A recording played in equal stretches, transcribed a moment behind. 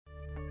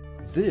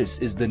This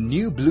is the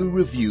New Blue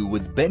Review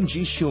with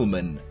Benji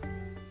Shulman.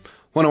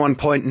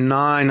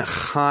 101.9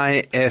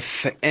 High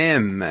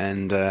FM,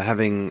 and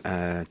having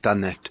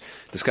done that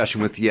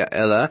discussion with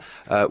Yaela,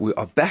 we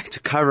are back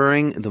to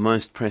covering the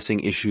most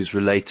pressing issues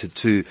related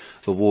to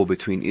the war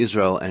between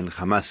Israel and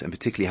Hamas, and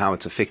particularly how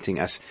it's affecting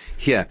us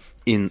here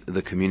in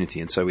the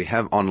community. And so we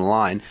have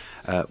online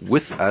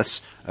with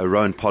us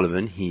Rowan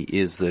Polovin. He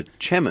is the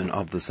chairman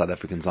of the South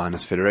African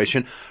Zionist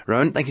Federation.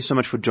 Rowan, thank you so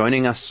much for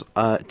joining us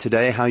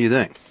today. How are you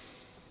doing?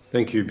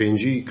 Thank you,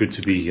 Benji. Good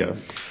to be here.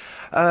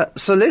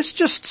 So let's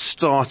just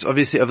start.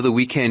 Obviously, over the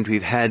weekend,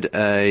 we've had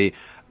a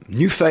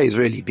new phase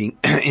really being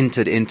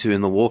entered into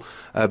in the war,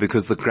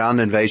 because the ground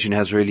invasion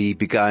has really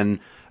begun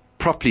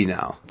properly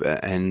now.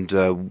 And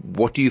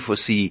what do you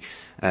foresee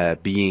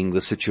being the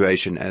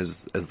situation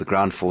as the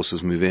ground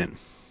forces move in?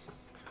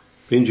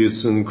 Benji,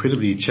 it's an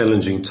incredibly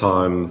challenging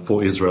time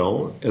for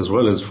Israel as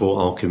well as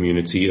for our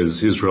community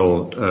as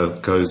Israel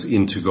goes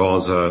into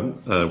Gaza,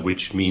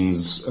 which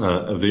means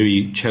a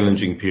very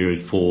challenging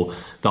period for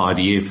the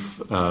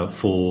IDF,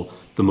 for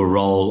the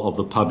morale of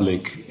the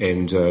public,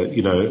 and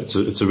it's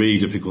a really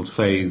difficult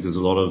phase. There's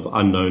a lot of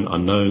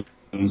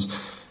unknowns,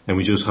 and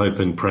we just hope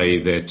and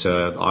pray that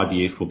the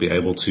IDF will be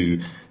able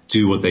to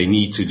do what they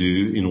need to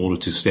do in order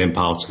to stamp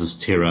out this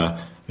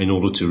terror, in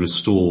order to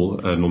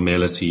restore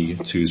normality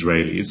to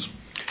Israelis.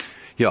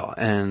 Yeah,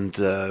 and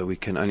we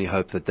can only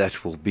hope that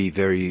that will be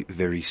very,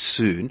 very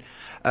soon.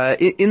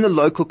 In the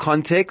local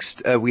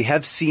context, we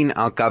have seen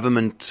our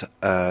government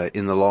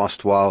in the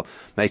last while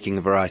making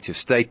a variety of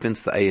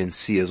statements, the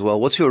ANC as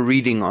well. What's your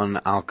reading on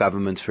our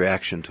government's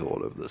reaction to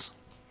all of this?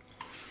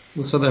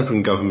 The South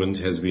African government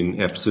has been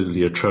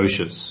absolutely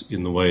atrocious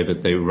in the way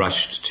that they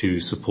rushed to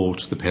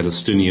support the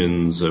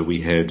Palestinians.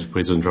 We had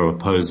President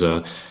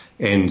Ramaphosa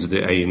and the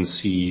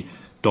ANC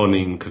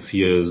donning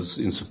kaffirs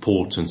in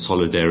support and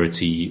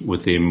solidarity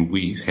with them.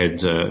 We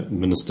had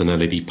Minister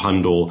Naledi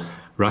Pandor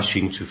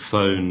rushing to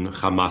phone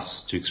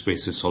Hamas to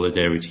express his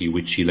solidarity,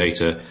 which she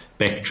later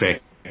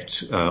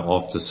backtracked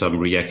after some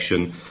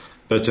reaction.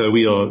 But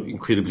we are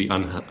incredibly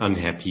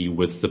unhappy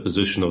with the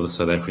position of the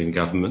South African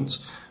government,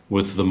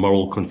 with the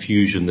moral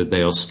confusion that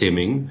they are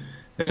stemming,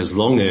 as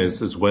well as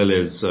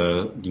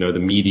the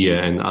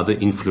media and other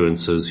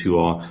influencers who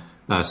are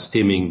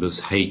stemming this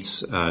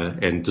hate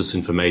and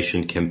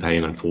disinformation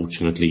campaign,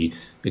 unfortunately,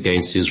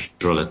 against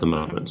Israel at the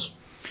moment.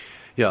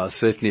 Yeah,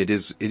 certainly it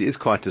is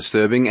quite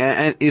disturbing,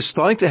 and is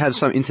starting to have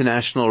some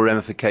international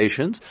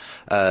ramifications.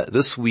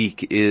 This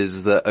week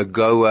is the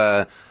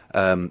AGOA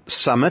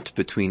summit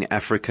between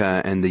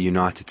Africa and the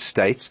United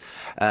States,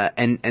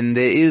 and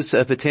there is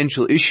a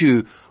potential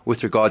issue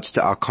with regards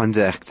to our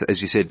conduct,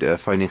 as you said,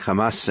 phoning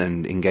Hamas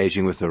and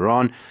engaging with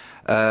Iran,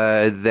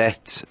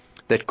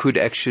 that could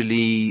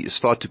actually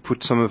start to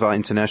put some of our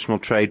international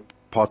trade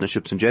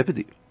partnerships in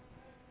jeopardy.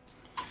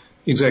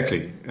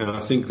 Exactly. And I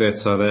think that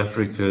South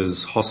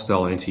Africa's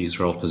hostile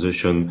anti-Israel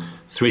position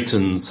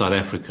threatens South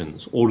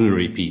Africans,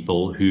 ordinary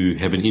people who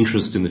have an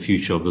interest in the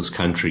future of this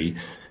country,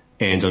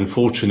 and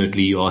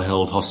unfortunately are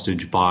held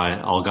hostage by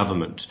our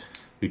government,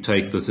 who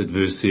take this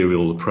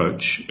adversarial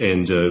approach.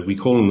 And we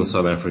call on the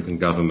South African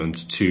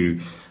government to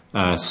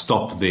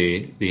stop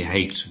their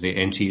hate, their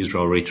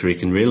anti-Israel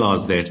rhetoric, and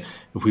realize that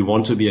if we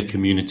want to be a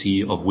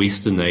community of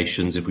Western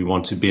nations, if we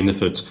want to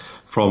benefit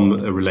from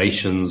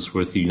relations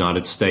with the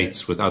United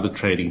States, with other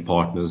trading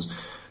partners,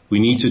 we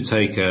need to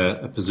take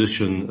a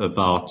position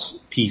about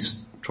peace,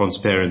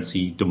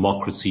 transparency,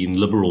 democracy, and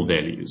liberal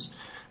values,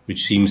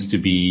 which seems to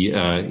be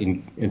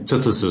in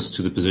antithesis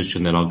to the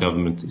position that our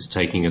government is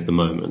taking at the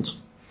moment.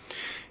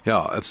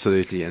 Yeah,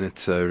 absolutely. And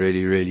it's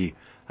really, really,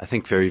 I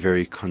think, very,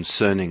 very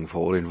concerning for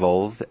all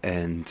involved,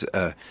 and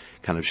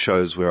kind of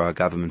shows where our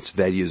government's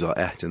values are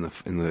at in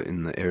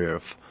the area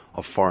of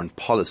foreign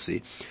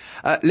policy.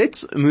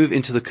 Let's move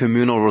into the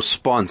communal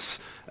response.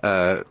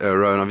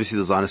 Rowan, obviously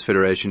the Zionist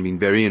Federation been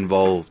very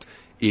involved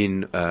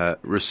in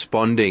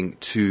responding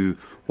to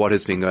what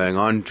has been going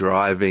on,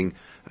 driving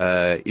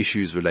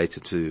issues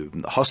related to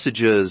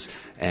hostages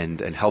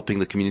and helping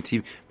the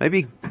community.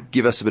 Maybe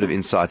give us a bit of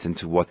insight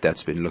into what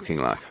that's been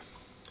looking like.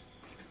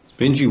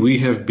 Benji, we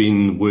have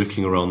been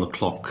working around the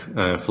clock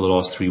for the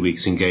last 3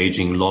 weeks,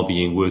 engaging,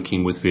 lobbying,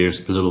 working with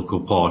various political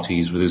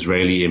parties, with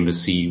Israeli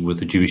embassy, with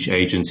the Jewish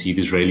agency,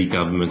 the Israeli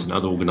government, and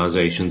other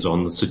organizations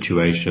on the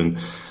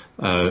situation.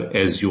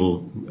 As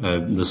your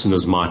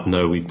listeners might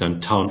know, we've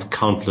done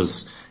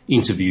countless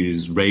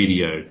interviews,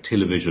 radio,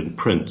 television,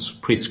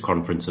 print, press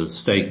conferences,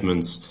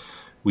 statements.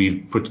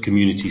 We've put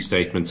community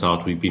statements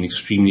out. We've been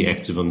extremely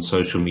active on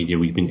social media.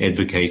 We've been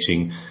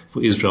advocating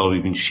for Israel.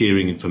 We've been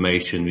sharing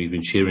information. We've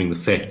been sharing the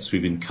facts.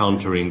 We've been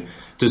countering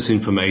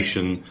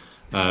disinformation.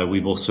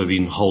 We've also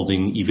been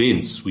holding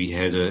events. We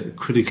had a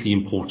critically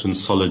important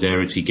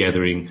solidarity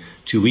gathering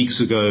 2 weeks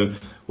ago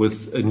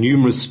with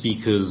numerous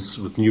speakers,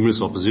 with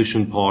numerous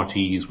opposition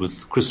parties,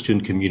 with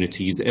Christian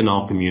communities and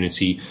our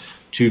community,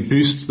 to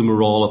boost the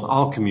morale of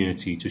our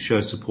community, to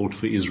show support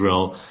for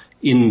Israel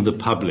in the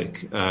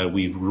public.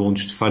 We've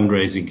launched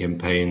fundraising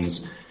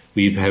campaigns.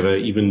 We've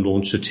even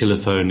launched a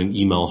telephone and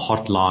email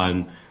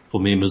hotline for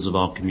members of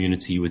our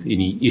community with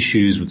any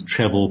issues with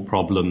travel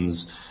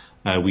problems.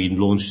 We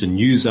launched a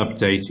news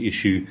update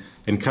issue,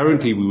 and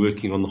currently we're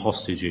working on the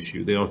hostage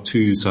issue. There are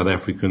 2 South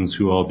Africans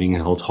who are being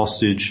held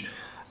hostage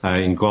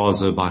in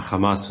Gaza by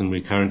Hamas, and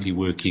we're currently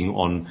working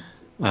on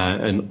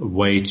a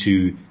way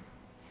to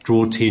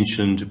draw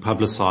attention, to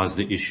publicize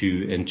the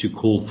issue, and to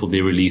call for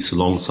their release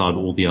alongside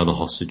all the other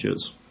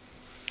hostages.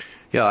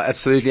 Yeah,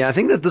 absolutely. I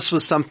think that this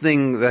was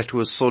something that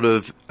was sort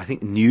of, I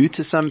think, new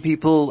to some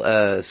people.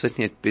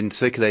 Certainly had been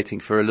circulating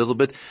for a little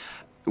bit.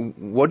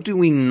 What do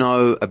we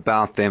know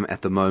about them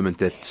at the moment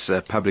that's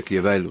publicly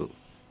available?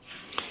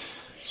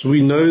 So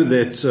we know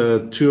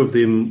that 2 of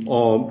them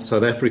are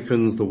South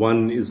Africans. The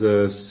one is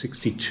a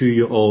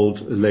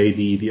 62-year-old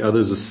lady. The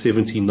other is a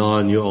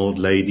 79-year-old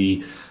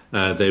lady.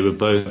 They were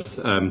both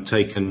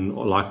taken,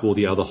 like all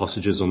the other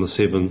hostages, on the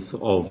 7th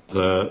of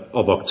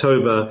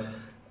October,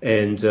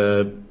 and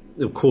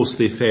of course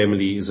their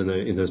family is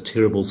in a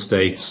terrible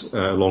state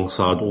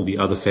alongside all the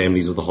other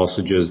families of the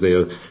hostages.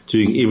 They're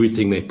doing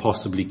everything they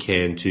possibly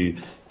can to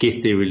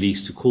get their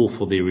release, to call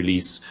for their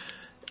release,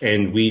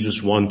 and we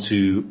just want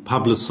to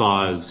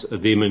publicize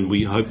them, and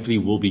we hopefully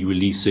will be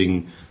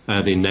releasing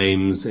their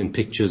names and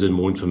pictures and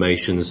more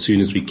information as soon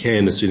as we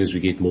can, as soon as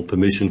we get more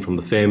permission from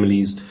the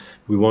families.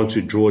 We want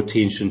to draw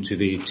attention to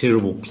their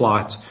terrible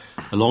plight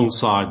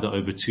alongside the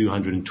over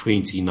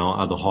 220 now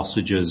other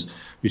hostages,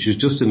 which is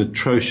just an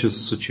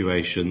atrocious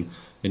situation,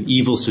 an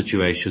evil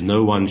situation.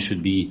 No one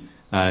should be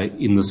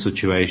in this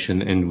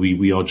situation, and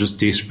we are just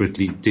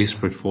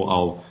desperate for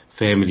our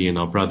family and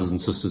our brothers and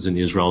sisters in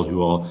Israel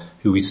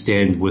who we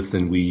stand with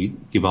and we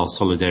give our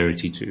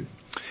solidarity to.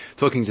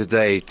 Talking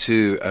today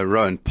to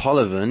Rowan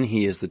Polovin.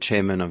 He is the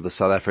chairman of the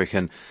South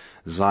African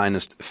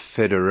Zionist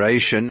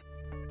Federation.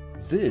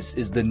 This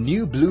is the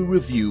New Blue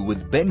Review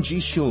with Benji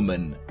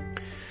Shulman.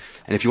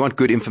 And if you want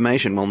good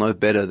information, well, no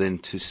better than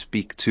to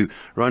speak to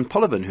Rowan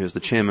Polovin, who is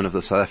the chairman of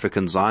the South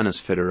African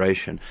Zionist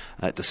Federation,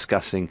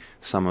 discussing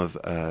some of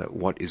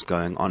what is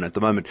going on at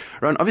the moment.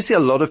 Rowan, obviously a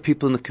lot of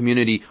people in the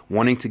community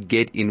wanting to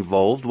get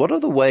involved. What are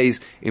the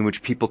ways in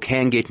which people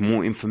can get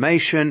more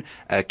information,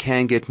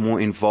 can get more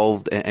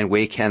involved, and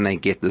where can they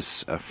get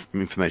this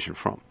information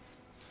from?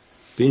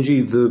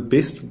 Benji, the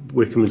best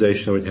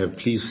recommendation I would have,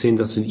 please send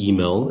us an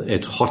email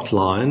at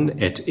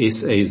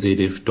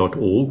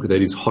hotline@sazf.org.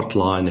 That is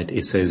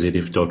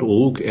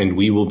hotline@sazf.org, and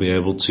we will be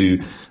able to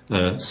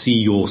see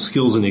your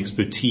skills and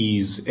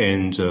expertise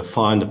and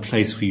find a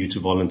place for you to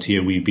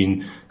volunteer. We've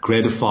been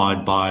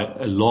gratified by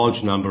a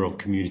large number of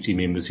community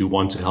members who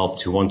want to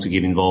help, who want to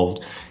get involved,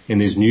 and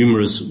there's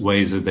numerous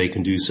ways that they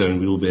can do so, and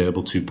we will be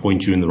able to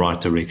point you in the right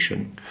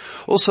direction.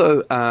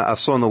 Also, I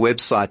saw on the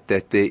website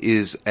that there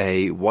is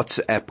a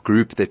WhatsApp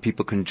group that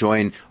people can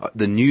join.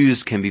 The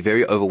news can be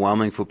very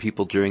overwhelming for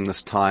people during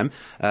this time,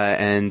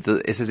 and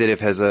the SAZF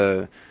has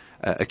a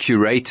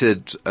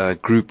curated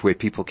group where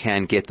people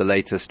can get the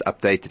latest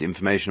updated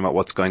information about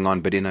what's going on,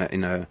 but in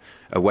a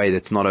way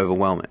that's not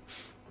overwhelming.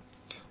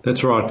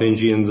 That's right,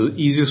 Benji, and the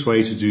easiest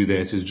way to do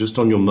that is just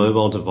on your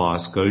mobile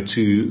device, go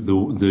to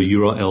the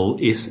URL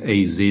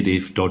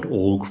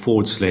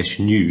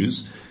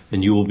sazf.org/news,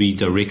 and you will be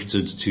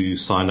directed to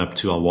sign up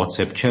to our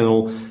WhatsApp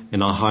channel,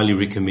 and I highly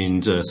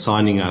recommend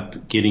signing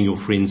up, getting your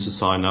friends to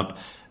sign up.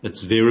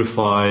 It's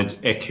verified,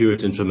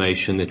 accurate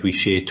information that we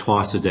share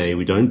twice a day.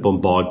 We don't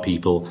bombard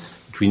people.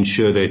 We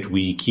ensure that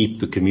we keep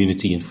the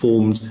community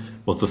informed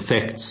of the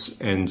facts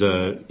and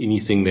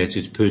anything that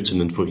is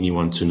pertinent for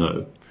anyone to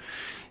know.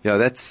 Yeah,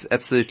 that's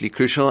absolutely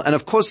crucial. And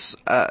of course,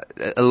 a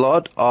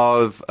lot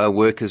of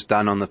work is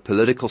done on the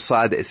political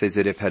side. The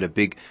SAZF had a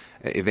big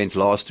event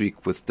last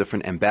week with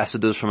different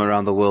ambassadors from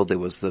around the world. There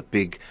was the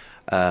big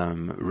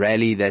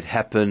rally that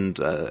happened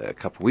a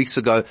couple of weeks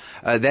ago.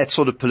 That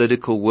sort of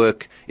political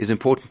work is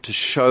important to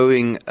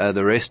showing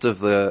the rest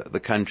of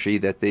the country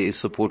that there is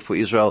support for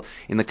Israel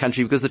in the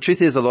country, because the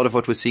truth is a lot of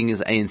what we're seeing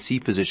is ANC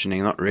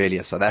positioning, not really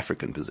a South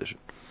African position.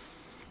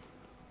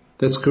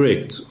 That's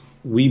correct.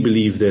 We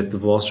believe that the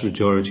vast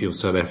majority of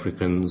South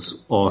Africans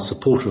are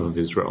supportive of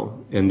Israel,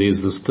 and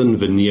there's this thin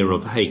veneer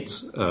of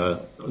hate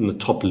in the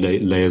top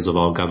layers of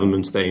our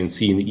government, the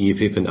ANC and the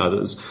EFF and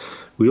others.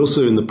 We're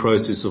also in the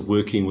process of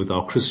working with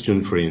our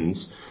Christian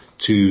friends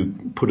to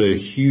put a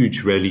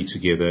huge rally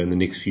together in the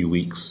next few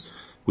weeks,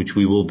 which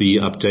we will be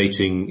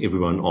updating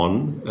everyone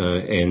on,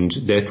 and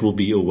that will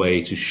be a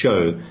way to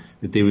show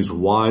that there is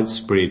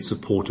widespread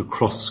support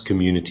across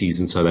communities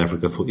in South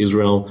Africa for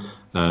Israel,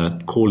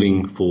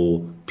 calling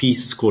for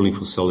peace, calling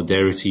for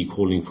solidarity,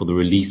 calling for the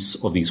release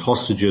of these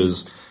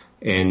hostages.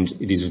 And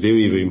it is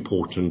very, very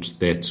important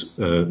that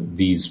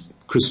these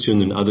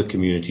Christian and other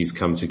communities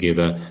come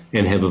together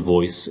and have a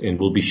voice, and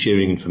we'll be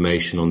sharing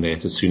information on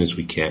that as soon as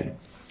we can.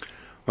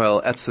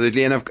 Well,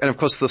 absolutely. And of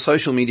course the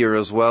social media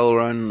as well,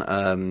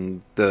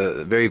 Ron,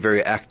 the very,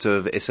 very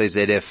active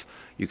SAZF.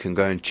 You can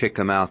go and check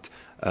them out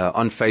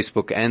on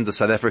Facebook, and the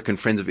South African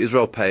Friends of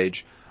Israel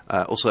page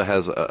also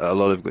has a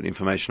lot of good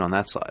information on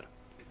that side.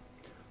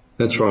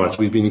 That's right.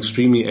 We've been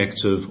extremely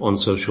active on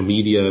social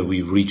media.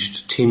 We've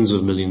reached tens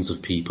of millions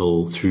of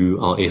people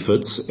through our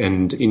efforts.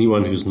 And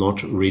anyone who's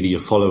not really a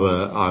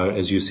follower,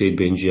 as you said,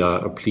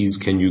 Benji, please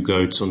can you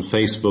go on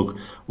Facebook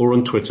or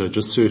on Twitter,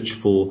 just search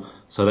for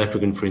South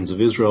African Friends of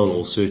Israel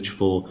or search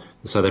for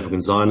the South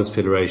African Zionist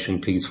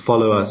Federation. Please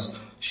follow us,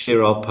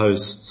 share our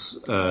posts,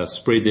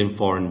 spread them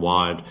far and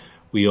wide.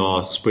 We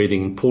are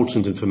spreading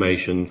important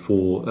information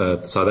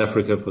for South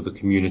Africa, for the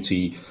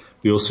community.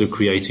 We're also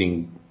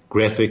creating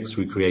graphics,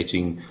 we're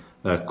creating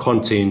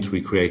content,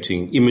 we're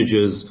creating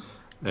images,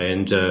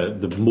 and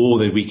the more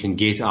that we can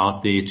get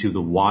out there to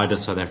the wider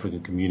South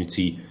African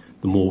community,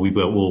 the more we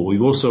will. We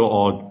also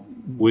are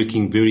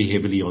working very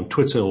heavily on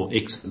Twitter, or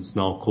X as it's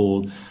now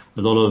called.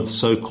 A lot of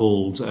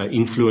so-called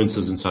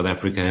influencers in South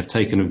Africa have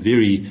taken a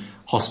very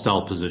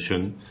hostile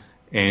position,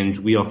 and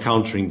we are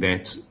countering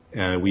that.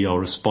 We are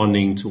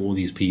responding to all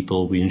these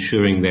people. We're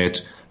ensuring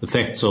that the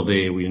facts are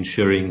there. We're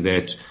ensuring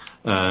that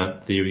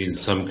there is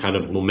some kind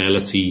of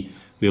normality.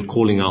 We are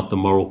calling out the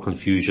moral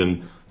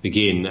confusion.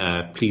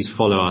 Again, please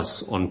follow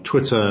us on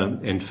Twitter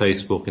and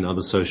Facebook and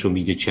other social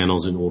media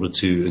channels in order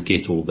to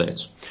get all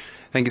that.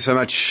 Thank you so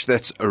much.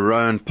 That's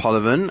Rowan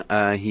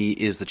Polovin. He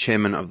is the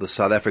chairman of the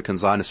South African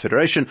Zionist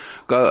Federation.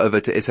 Go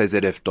over to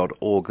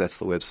sazf.org. That's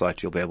the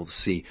website. You'll be able to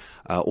see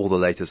all the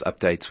latest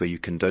updates where you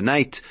can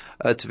donate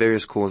to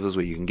various causes,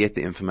 where you can get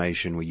the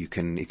information, where you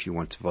can, if you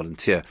want to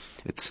volunteer.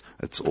 It's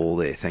all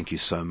there. Thank you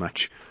so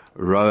much,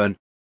 Rowan.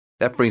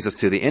 That brings us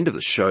to the end of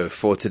the show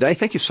for today.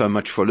 Thank you so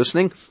much for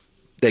listening.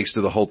 Thanks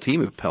to the whole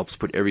team who helps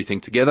put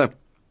everything together.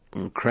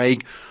 And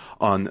Craig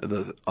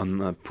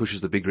on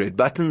pushes the big red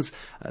buttons,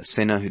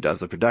 Senna who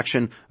does the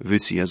production,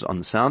 Vusi is on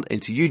the sound,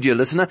 and to you, dear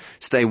listener,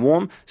 stay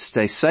warm,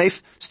 stay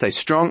safe, stay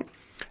strong,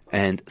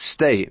 and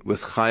stay with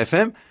Chai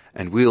FM,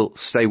 and we'll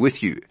stay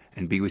with you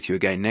and be with you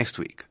again next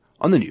week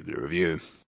on the New Blue Review.